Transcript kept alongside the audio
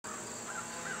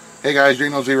Hey guys,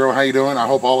 Gino Zero, how you doing? I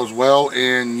hope all is well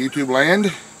in YouTube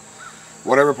land.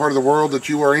 Whatever part of the world that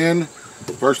you are in,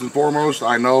 first and foremost,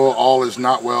 I know all is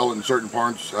not well in certain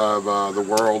parts of the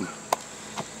world.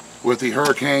 With the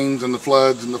hurricanes and the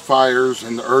floods and the fires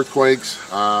and the earthquakes,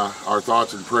 our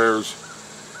thoughts and prayers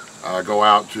go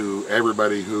out to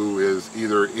everybody who is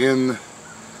either in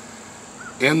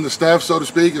the stuff, so to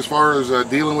speak, as far as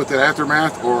dealing with the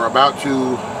aftermath, or about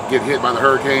to get hit by the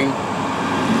hurricane.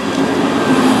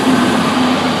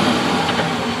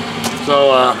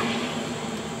 So,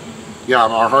 yeah,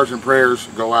 our hearts and prayers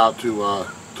go out to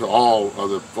all of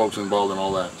the folks involved in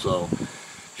all that. So,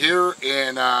 here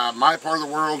in my part of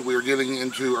the world, we are getting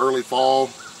into early fall,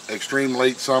 extreme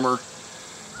late summer.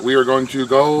 We are going to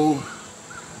go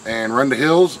and run the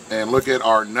hills and look at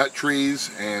our nut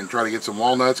trees and try to get some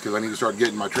walnuts, because I need to start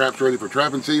getting my traps ready for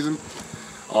trapping season.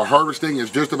 Our harvesting is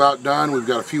just about done. We've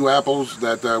got a few apples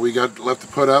that we got left to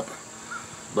put up.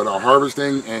 But our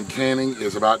harvesting and canning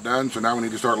is about done, so now we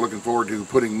need to start looking forward to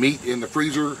putting meat in the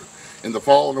freezer in the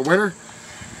fall and the winter.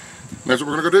 And that's what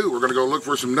we're going to go do. We're going to go look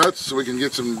for some nuts so we can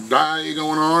get some dye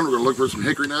going on. We're going to look for some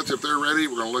hickory nuts if they're ready.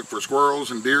 We're going to look for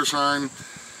squirrels and deer sign,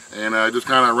 and just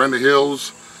kind of run the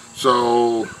hills.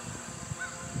 So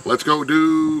let's go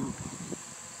do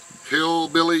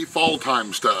hillbilly fall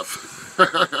time stuff.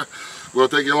 We'll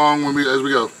take you along as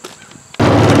we go.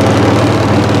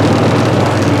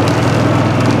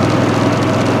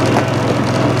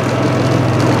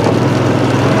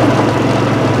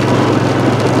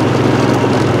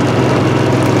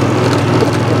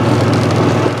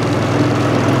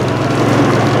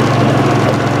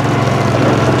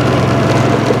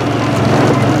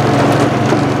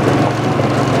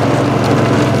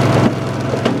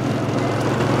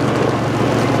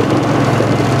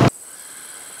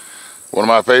 One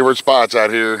of my favorite spots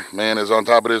out here, man, is on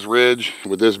top of this ridge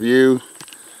with this view.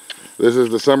 This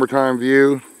is the summertime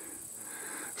view.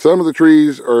 Some of the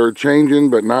trees are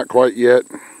changing, but not quite yet.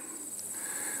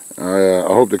 I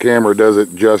hope the camera does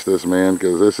it justice, man,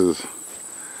 because this is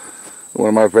one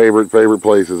of my favorite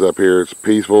places up here. It's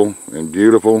peaceful and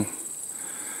beautiful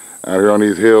out here on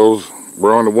these hills.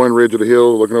 We're on the one ridge of the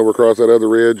hill, looking over across that other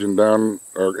ridge, and down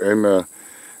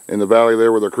in the valley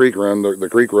there where the creek runs. The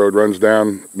creek road runs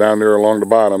down there along the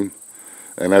bottom,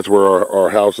 and that's where our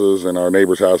houses and our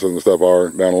neighbors' houses and stuff are,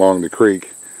 down along the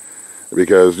creek.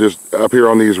 Because just up here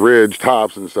on these ridge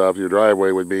tops and stuff, your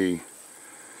driveway would be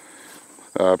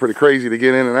pretty crazy to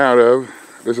get in and out of.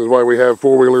 This is why we have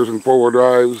four-wheelers and four-wheel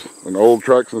drives and old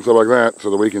trucks and stuff like that, so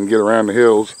that we can get around the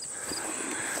hills.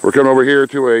 We're coming over here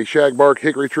to a shagbark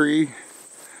hickory tree,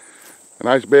 a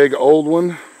nice big old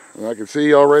one. And I can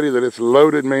see already that it's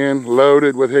loaded, man,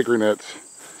 loaded with hickory nuts.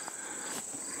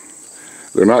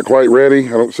 They're not quite ready.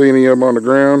 I don't see any of them on the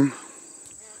ground.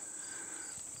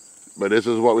 But this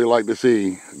is what we like to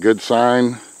see. Good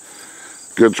sign,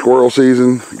 good squirrel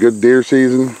season, good deer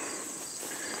season.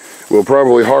 We'll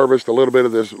probably harvest a little bit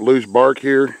of this loose bark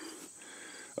here.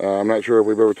 I'm not sure if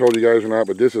we've ever told you guys or not,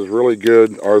 but this is really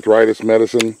good arthritis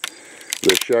medicine.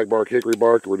 This shagbark hickory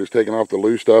bark, we're just taking off the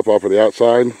loose stuff off of the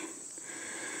outside.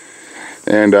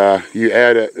 And you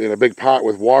add it in a big pot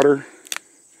with water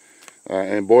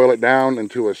and boil it down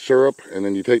into a syrup, and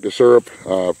then you take the syrup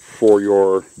for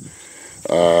your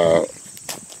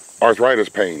arthritis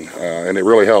pain, and it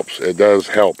really helps. It does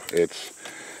help. This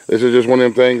is just one of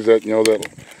them things that, you know, that,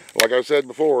 like I said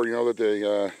before, you know, that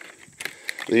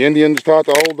the Indians taught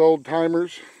the old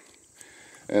timers,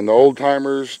 and the old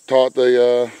timers taught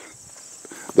the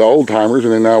old timers,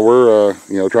 and then now we're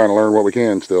you know, trying to learn what we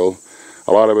can still.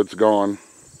 A lot of it's gone,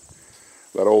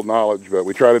 that old knowledge, but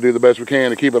we try to do the best we can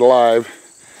to keep it alive.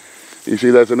 You see,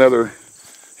 that's another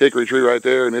hickory tree right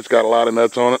there, and it's got a lot of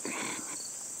nuts on it.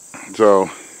 So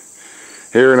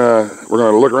here, we're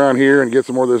going to look around here and get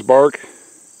some more of this bark,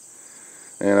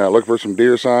 and look for some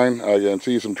deer sign. I can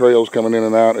see some trails coming in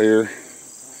and out here,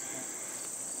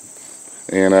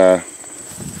 and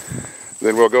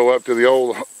then we'll go up to the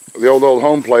old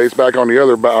home place back on the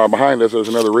other behind us. There's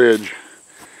another ridge.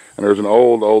 And there's an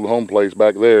old home place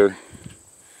back there,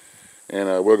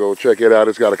 and we'll go check it out.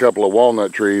 It's got a couple of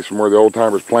walnut trees from where the old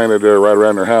timers planted there right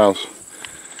around their house,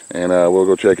 and we'll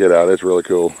go check it out. It's really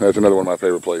cool. That's another one of my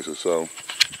favorite places. So,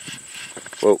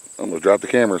 whoa, I almost dropped the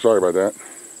camera. Sorry about that.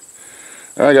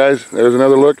 All right, guys, there's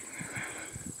another look.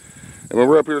 And when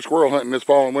we're up here squirrel hunting this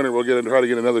fall and winter, we'll try to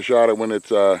get another shot at when it's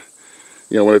you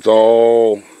know, when it's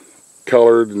all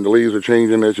colored and the leaves are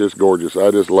changing. It's just gorgeous.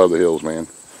 I just love the hills, man.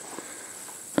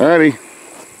 Alrighty,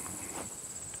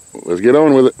 let's get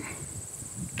on with it.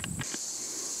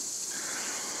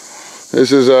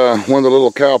 This is one of the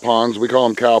little cow ponds. We call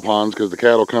them cow ponds because the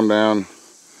cattle come down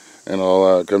and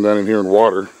I'll come down in here and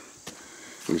water.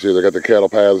 You can see they got the cattle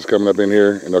paths coming up in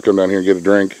here, and they'll come down here and get a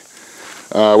drink.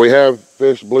 We have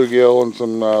fished bluegill and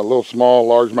some little small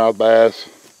largemouth bass.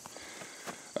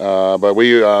 But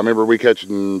we remember we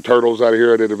catching turtles out of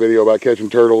here. I did a video about catching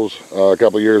turtles a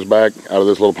couple of years back out of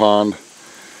this little pond.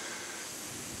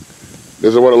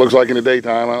 This is what it looks like in the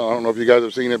daytime. I don't know if you guys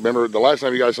have seen it. Remember, the last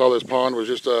time you guys saw this pond was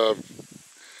just a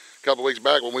couple of weeks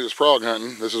back when we was frog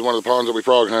hunting. This is one of the ponds that we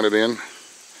frog hunted in.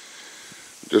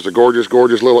 Just a gorgeous,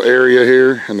 gorgeous little area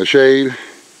here in the shade.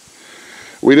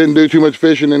 We didn't do too much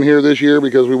fishing in here this year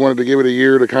because we wanted to give it a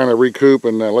year to kind of recoup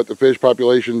and let the fish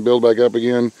population build back up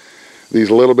again.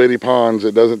 These little bitty ponds,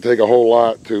 it doesn't take a whole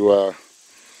lot to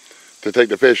take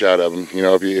the fish out of them. You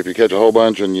know, if you catch a whole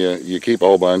bunch and you keep a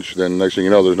whole bunch, then next thing you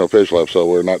know, there's no fish left. So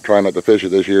we're trying not to fish it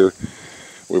this year.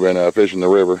 We've been fishing the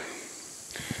river.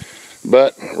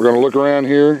 But we're going to look around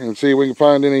here and see if we can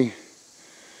find any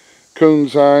coon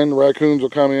sign. The raccoons will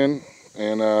come in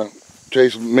and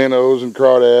chase minnows and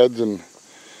crawdads and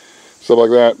stuff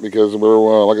like that, because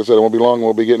we're, like I said, it won't be long.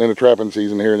 We'll be getting into trapping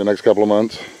season here in the next couple of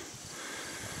months.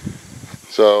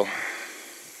 So,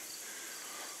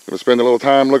 we'll spend a little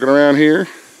time looking around here.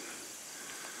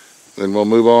 Then we'll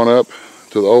move on up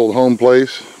to the old home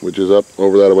place, which is up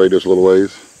over that way just a little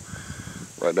ways.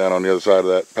 Right down on the other side of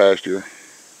that pasture.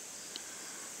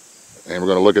 And we're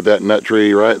going to look at that nut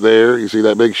tree right there. You see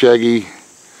that big shaggy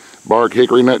bark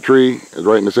hickory nut tree? It's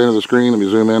right in the center of the screen. Let me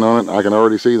zoom in on it. I can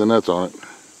already see the nuts on it.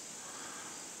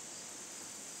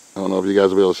 I don't know if you guys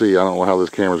will be able to see. I don't know how this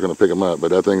camera's going to pick them up, but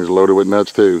that thing is loaded with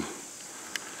nuts too.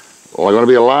 Well, there's going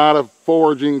to be a lot of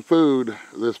foraging food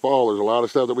this fall. There's a lot of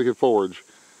stuff that we could forage.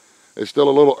 It's still a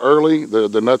little early.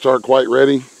 The nuts aren't quite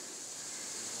ready.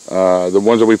 The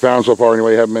ones that we found so far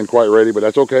anyway haven't been quite ready, but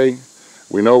that's okay.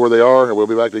 We know where they are, and we'll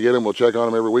be back to get them. We'll check on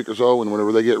them every week or so, and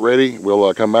whenever they get ready,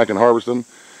 we'll come back and harvest them.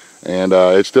 And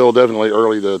it's still definitely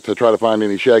early to try to find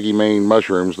any shaggy mane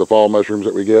mushrooms, the fall mushrooms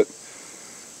that we get.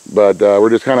 But we're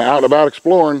just kind of out and about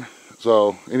exploring.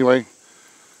 So anyway,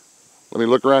 let me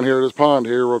look around here at this pond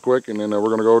here real quick, and then we're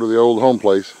going to go to the old home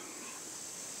place.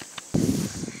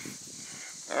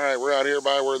 All right, we're out here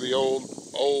by where the old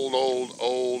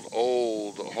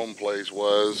home place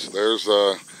was. There's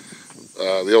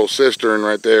the old cistern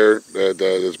right there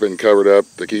that's been covered up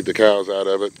to keep the cows out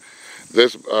of it.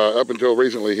 This up until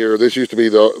recently here, this used to be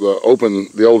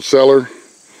the old cellar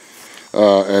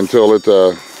until it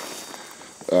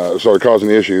started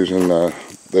causing issues, and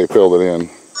they filled it in.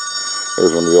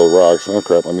 There's one of the old rocks. Oh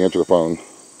crap, let me answer the phone.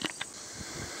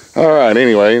 All right,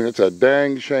 anyway, it's a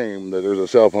dang shame that there's a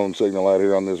cell phone signal out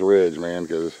here on this ridge, man,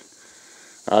 because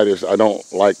I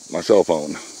don't like my cell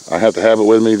phone. I have to have it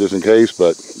with me just in case,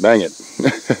 but dang it.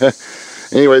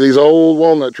 Anyway, these old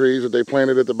walnut trees that they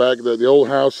planted at the back of the old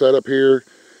house set up here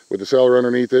with the cellar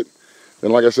underneath it.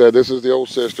 And like I said, this is the old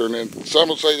cistern, and some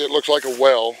will say that it looks like a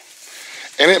well.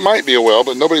 And it might be a well,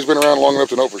 but nobody's been around long enough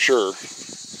to know for sure.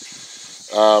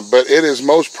 But it is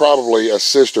most probably a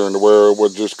cistern where it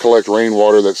would just collect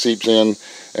rainwater that seeps in,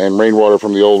 and rainwater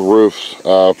from the old roofs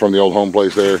from the old home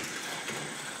place there.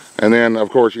 And then, of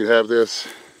course, you'd have this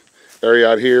area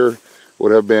out here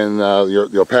would have been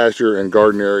your pasture and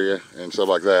garden area and stuff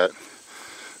like that.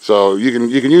 So you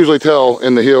can usually tell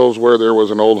in the hills where there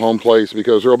was an old home place,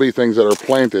 because there'll be things that are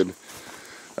planted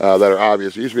that are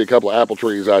obvious. There used to be a couple of apple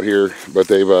trees out here, but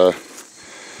they've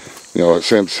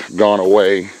since gone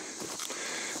away.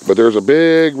 But there's a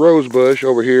big rose bush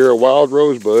over here, a wild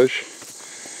rose bush,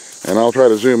 and I'll try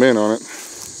to zoom in on it.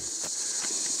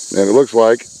 And it looks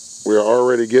like we're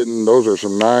already getting, those are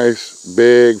some nice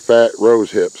big fat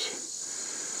rose hips.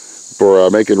 For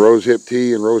making rose hip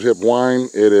tea and rose hip wine,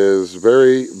 it is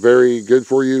very, very good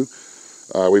for you.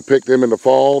 We pick them in the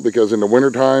fall because in the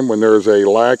wintertime, when there's a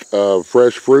lack of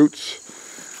fresh fruits,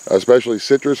 especially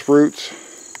citrus fruits,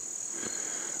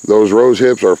 those rose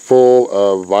hips are full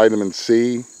of vitamin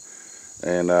C.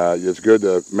 And it's good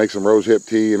to make some rose hip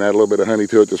tea and add a little bit of honey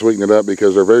to it to sweeten it up,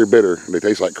 because they're very bitter and they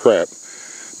taste like crap,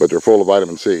 but they're full of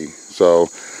vitamin C. So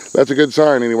that's a good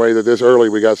sign anyway that this early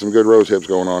we got some good rose hips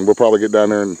going on. We'll probably get down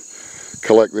there and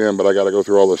collect them, but I got to go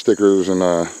through all the stickers and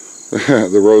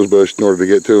the rose bush in order to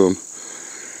get to them.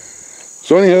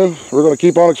 So anyhow, we're going to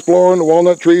keep on exploring. The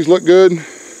walnut trees look good.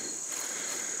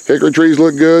 Hickory trees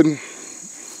look good.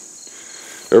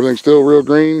 Everything's still real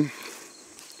green.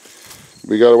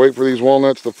 We got to wait for these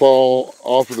walnuts to fall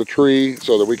off of the tree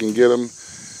so that we can get them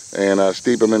and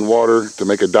steep them in water to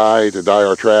make a dye, to dye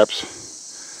our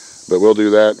traps. But we'll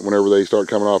do that whenever they start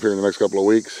coming off here in the next couple of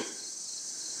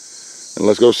weeks. And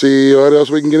let's go see what else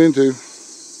we can get into.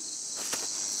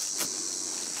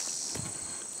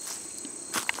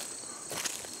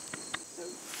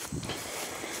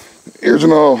 Here's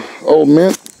an old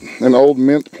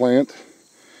mint plant.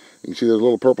 You can see those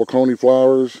little purple coney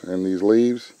flowers and these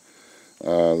leaves.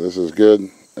 This is good.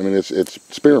 I mean, it's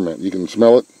spearmint. You can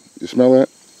smell it. You smell that?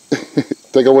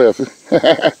 Take a whiff.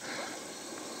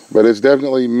 But it's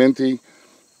definitely minty,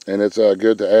 and it's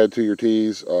good to add to your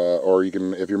teas. Or you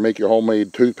can, if you make your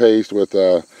homemade toothpaste with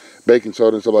baking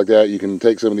soda and stuff like that, you can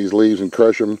take some of these leaves and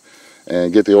crush them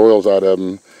and get the oils out of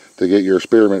them to get your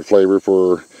spearmint flavor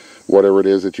for whatever it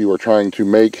is that you are trying to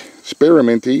make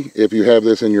spearminty, if you have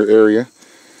this in your area.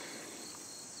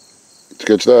 It's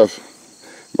good stuff.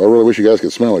 I really wish you guys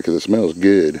could smell it, because it smells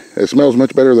good. It smells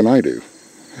much better than I do.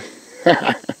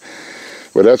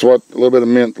 But that's what a little bit of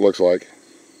mint looks like.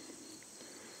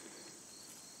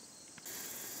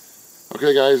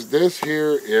 Okay guys, this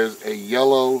here is a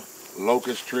yellow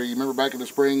locust tree. Remember back in the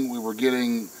spring we were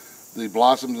getting the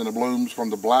blossoms and the blooms from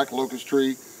the black locust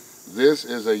tree? This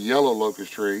is a yellow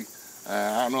locust tree.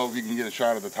 I don't know if you can get a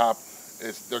shot of the top.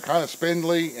 They're kind of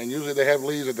spindly, and usually they have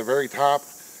leaves at the very top.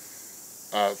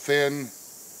 Thin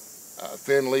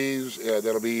leaves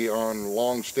that'll be on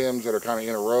long stems that are kind of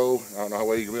in a row. I don't know how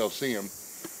well you can be able to see them.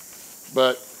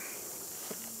 But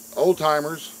old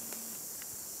timers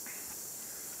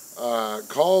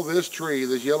call this tree,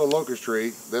 this yellow locust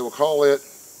tree, they will call it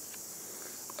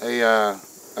a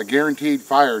guaranteed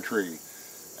fire tree.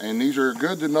 And these are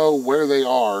good to know where they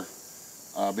are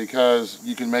because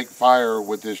you can make fire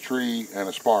with this tree and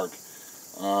a spark.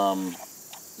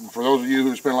 For those of you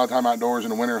who spend a lot of time outdoors in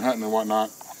the winter hunting and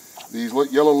whatnot, these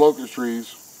yellow locust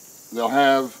trees, they'll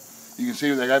have, you can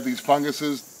see they have these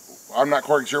funguses. I'm not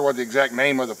quite sure what the exact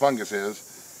name of the fungus is.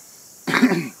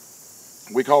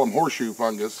 We call them horseshoe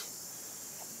fungus.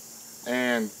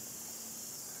 And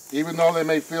even though they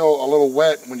may feel a little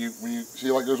wet when you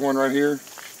see, like there's one right here,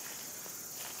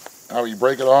 how you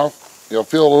break it off, it'll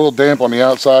feel a little damp on the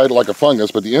outside like a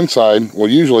fungus, but the inside will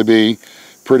usually be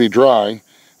pretty dry.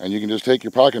 And you can just take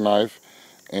your pocket knife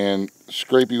and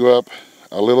scrape you up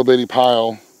a little bitty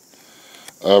pile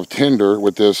of tinder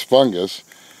with this fungus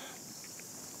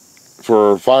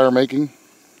for fire making.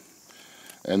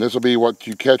 And this will be what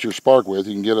you catch your spark with.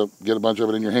 You can get a bunch of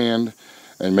it in your hand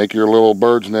and make your little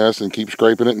bird's nest and keep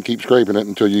scraping it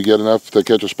until you get enough to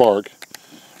catch a spark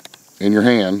in your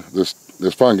hand, this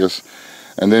fungus.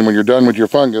 And then when you're done with your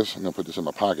fungus, I'm going to put this in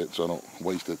my pocket so I don't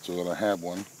waste it, so that I have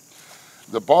one.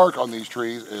 The bark on these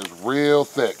trees is real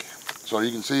thick. So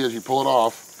you can see as you pull it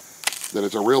off that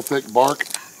it's a real thick bark.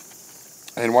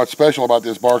 And what's special about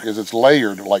this bark is it's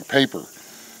layered like paper.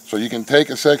 So you can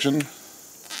take a section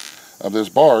of this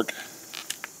bark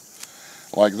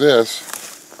like this,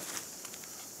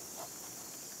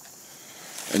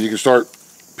 and you can start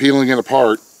peeling it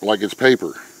apart like it's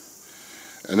paper.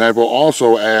 And that will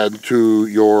also add to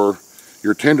your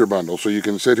tinder bundle. So you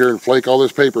can sit here and flake all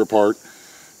this paper apart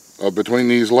between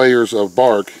these layers of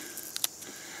bark.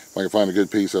 If I can find a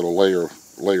good piece that'll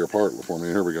layer apart for me.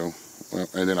 Here we go. Well,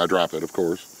 and then I drop it, of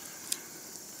course.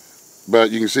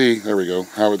 But you can see, there we go,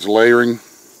 how it's layering.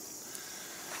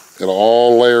 It'll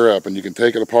all layer up, and you can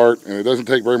take it apart, and it doesn't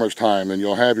take very much time, and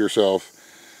you'll have yourself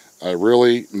a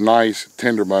really nice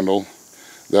tinder bundle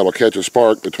that'll catch a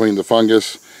spark between the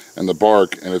fungus and the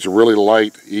bark, and it's a really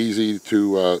light, easy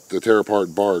to tear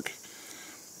apart bark,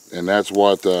 and that's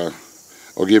what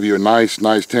will give you a nice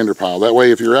tinder pile. That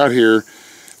way, if you're out here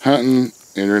hunting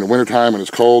and you're in the wintertime and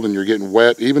it's cold and you're getting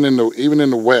wet, even in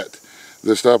the wet,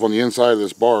 this stuff on the inside of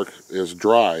this bark is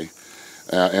dry.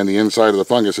 And the inside of the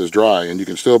fungus is dry, and you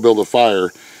can still build a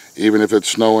fire even if it's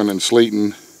snowing and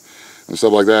sleeting and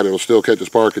stuff like that. It'll still catch a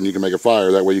spark and you can make a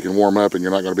fire. That way you can warm up and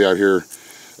you're not going to be out here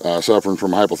suffering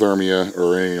from hypothermia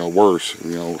or any worse.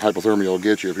 Hypothermia will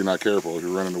get you if you're not careful, if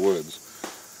you run in the woods.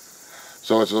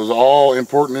 So it's all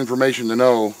important information to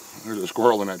know. There's a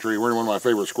squirrel in that tree. We're in one of my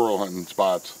favorite squirrel hunting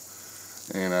spots,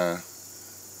 and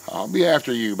I'll be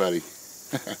after you, buddy.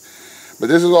 But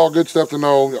this is all good stuff to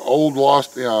know, old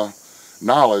lost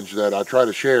knowledge that I try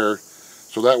to share,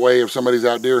 so that way if somebody's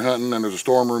out deer hunting and there's a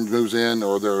storm moves in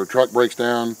or their truck breaks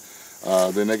down,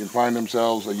 then they can find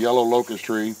themselves a yellow locust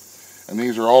tree. And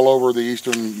these are all over the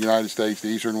eastern United States, the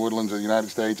eastern woodlands of the United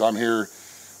States. I'm here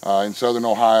in southern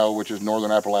Ohio, which is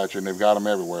northern Appalachia, and they've got them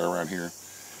everywhere around here.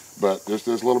 But just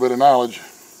this little bit of knowledge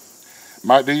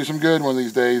might do you some good one of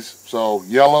these days. So,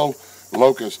 yellow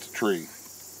locust tree.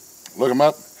 Look them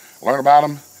up, learn about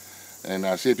them,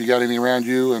 and see if you got any around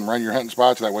you and run your hunting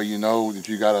spots. That way you know that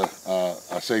you got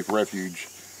a safe refuge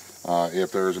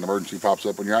if there's an emergency pops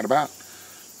up when you're out and about.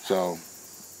 So,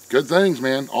 good things,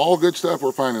 man. All good stuff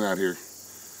we're finding out here.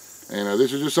 And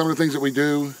this is just some of the things that we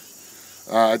do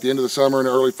at the end of the summer and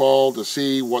early fall to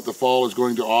see what the fall is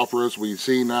going to offer us. We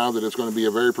see now that it's going to be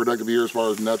a very productive year as far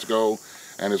as nuts go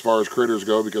and as far as critters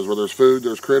go, because where there's food,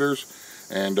 there's critters,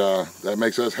 and that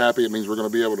makes us happy. It means we're going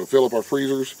to be able to fill up our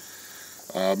freezers.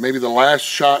 Maybe the last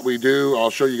shot we do, I'll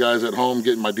show you guys at home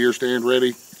getting my deer stand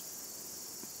ready.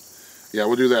 Yeah,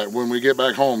 we'll do that. When we get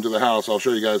back home to the house, I'll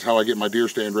show you guys how I get my deer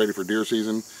stand ready for deer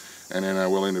season, and then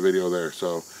we'll end the video there.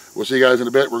 So we'll see you guys in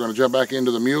a bit. We're going to jump back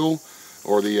into the mule,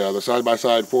 or the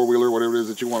side-by-side four-wheeler, whatever it is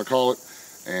that you want to call it,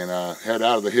 and head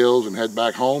out of the hills and head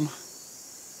back home.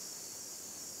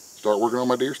 Start working on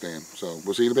my deer stand. So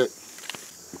we'll see you in a bit.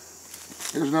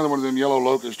 Here's another one of them yellow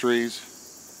locust trees.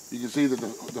 You can see that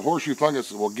the horseshoe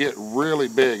fungus will get really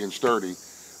big and sturdy,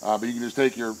 but you can just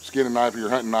take your skinning knife or your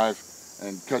hunting knife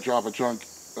and cut off a chunk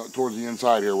towards the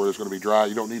inside here where it's going to be dry.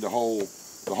 You don't need the whole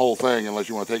thing unless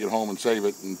you want to take it home and save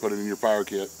it and put it in your fire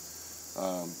kit.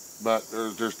 But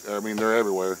they're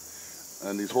everywhere.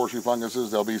 And these horseshoe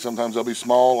funguses, sometimes they'll be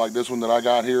small like this one that I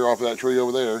got here off of that tree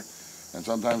over there, and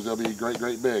sometimes they'll be great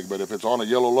big. But if it's on a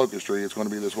yellow locust tree, it's going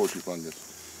to be this horseshoe fungus.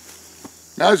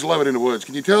 Now I just love it in the woods.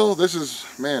 Can you tell? This is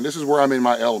where I'm in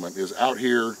my element, is out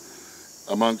here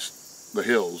amongst the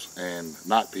hills and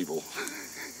not people.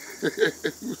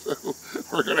 So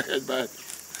we're gonna head back.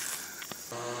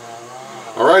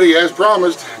 Alrighty, as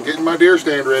promised, getting my deer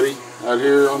stand ready out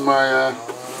here on my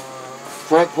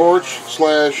front porch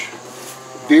slash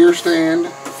deer stand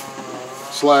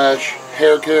slash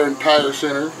hair care and tire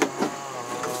center.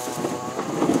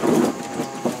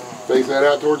 Face that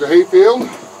out towards the hayfield.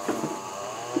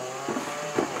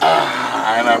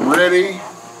 And I'm ready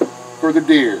for the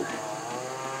deer.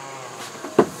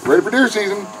 Ready for deer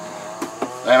season.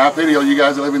 And I pity all you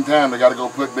guys that live in town. They got to go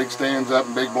put big stands up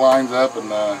and big blinds up,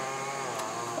 and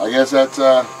I guess that's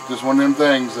just one of them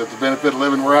things. That's the benefit of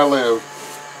living where I live.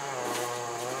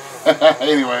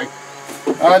 Anyway,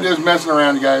 I'm just messing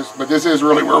around, you guys. But this is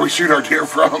really where we shoot our deer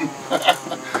from.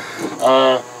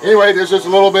 Anyway, there's just a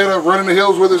little bit of running the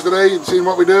hills with us today and seeing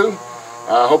what we do.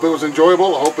 I hope it was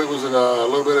enjoyable. I hope it was a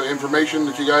little bit of information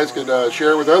that you guys could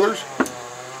share with others.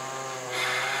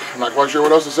 I'm not quite sure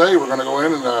what else to say. We're going to go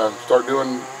in and start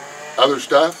doing other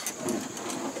stuff.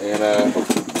 And I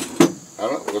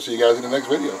don't know. We'll see you guys in the next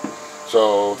video.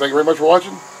 So thank you very much for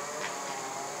watching.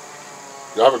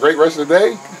 Y'all have a great rest of the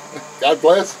day. God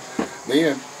bless. The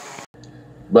end.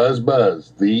 Buzz,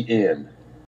 buzz. The end.